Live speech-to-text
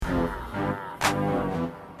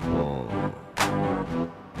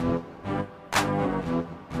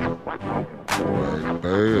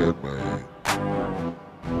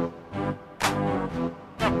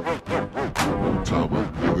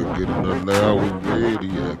already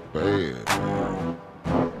that bad, man.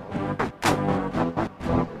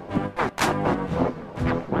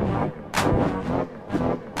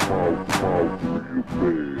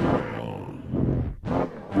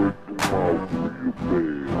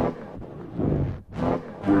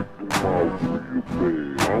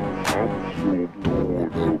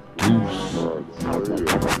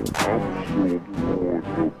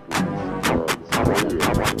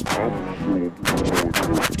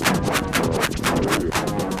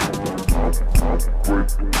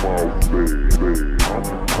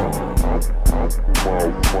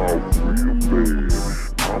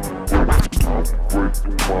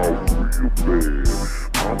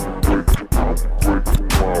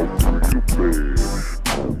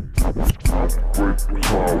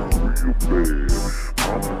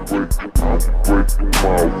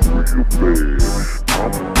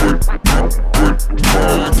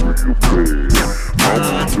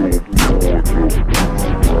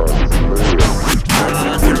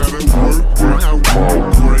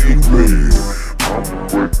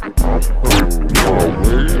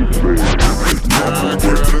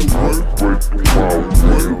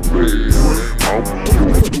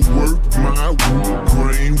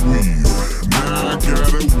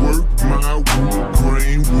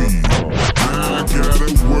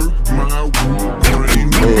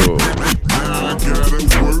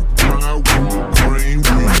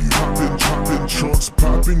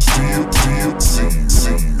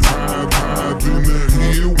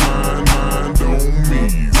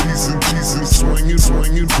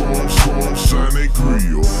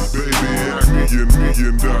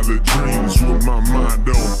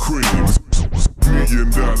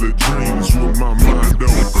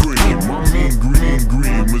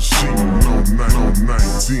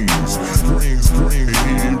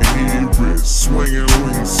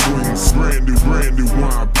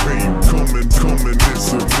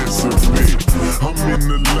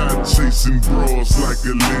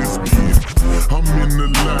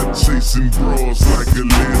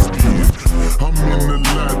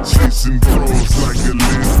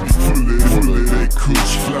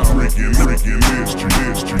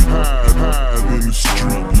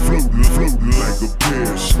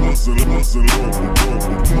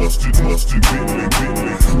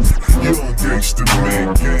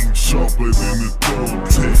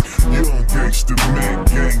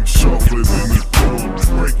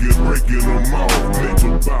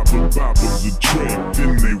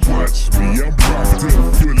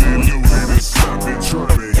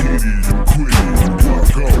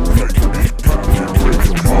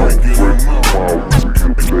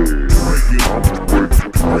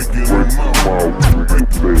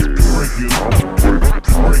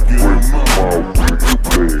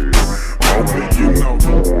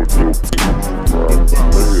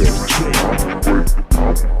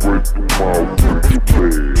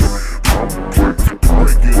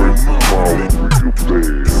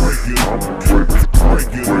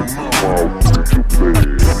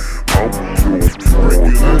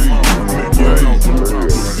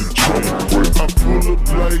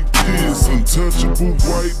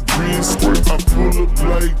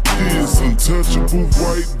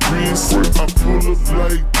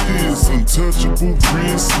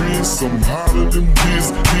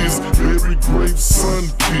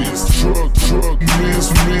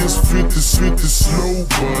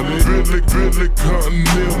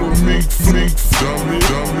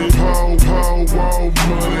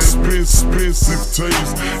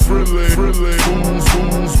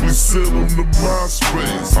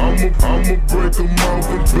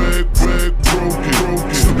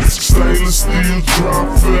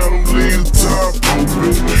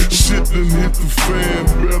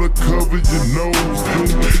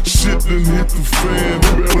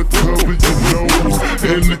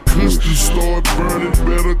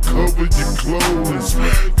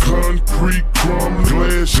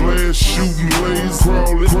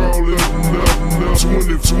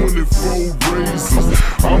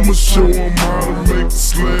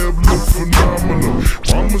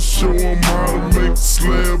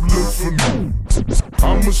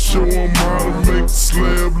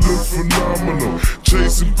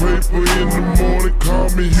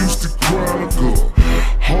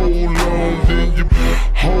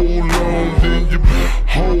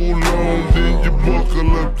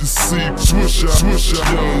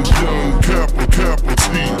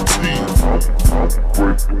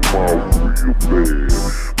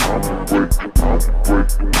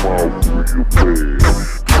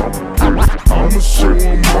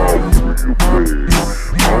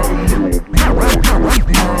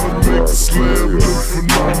 Make the slab look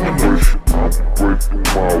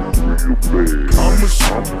phenomenal.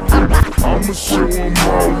 I'ma show 'em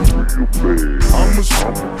all. I'ma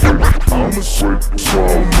show 'em. I'ma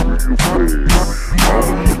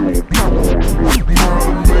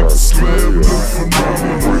make the slam look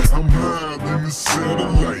phenomenal. I'm higher than the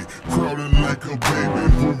satellite, crawling like a baby,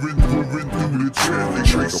 whirring through the traffic,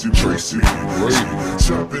 tracing,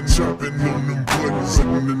 chopping on them buttons, and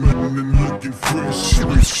looking fresh,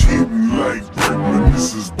 hitting like Bergman. This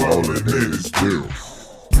is ballin' at its best.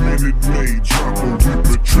 Minute Maid, drop a whip,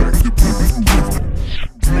 retractable roof.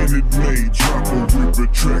 Minute Maid, drop a whip,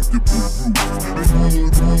 retractable roof.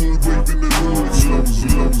 Wood, waving the hood, lows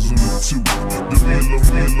on the two. The wheel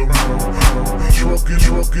around,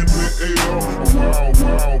 truckin' the air.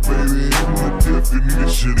 Wow, baby, I'm the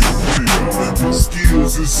definition of real. My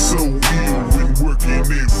skills is so ill when working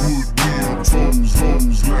at Woodville.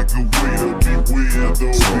 Toes like a waiter, beware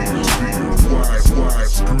those bills. Wide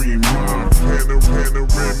screen, mom,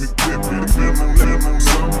 panoramic dipping. Been on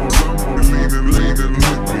summer, leaning, lippin'.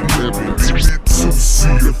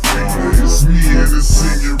 Two-seater feeder, it's me and the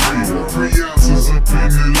senorita. 3 ounces up in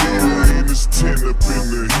the leader, and it's 10 up in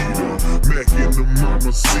the heater. Mac in the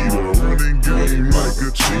mama cedar, running game like a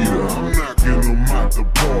cheetah. I'm knocking them out the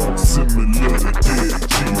park, similar to Dead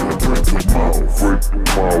Cheetah. Break them off real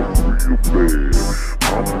bad.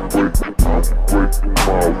 I'ma break them off real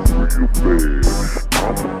bad.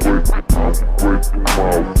 I'ma break them off real bad. I'ma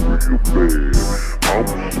show them pouring up these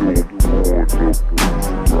rides there. I'ma break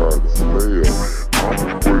them off real bad.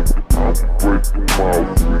 I'ma break them off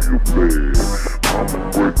real bad. I'ma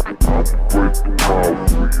break them off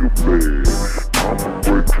real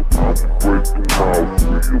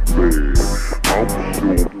bad. I'ma show them pouring up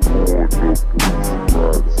these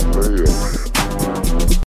rides there.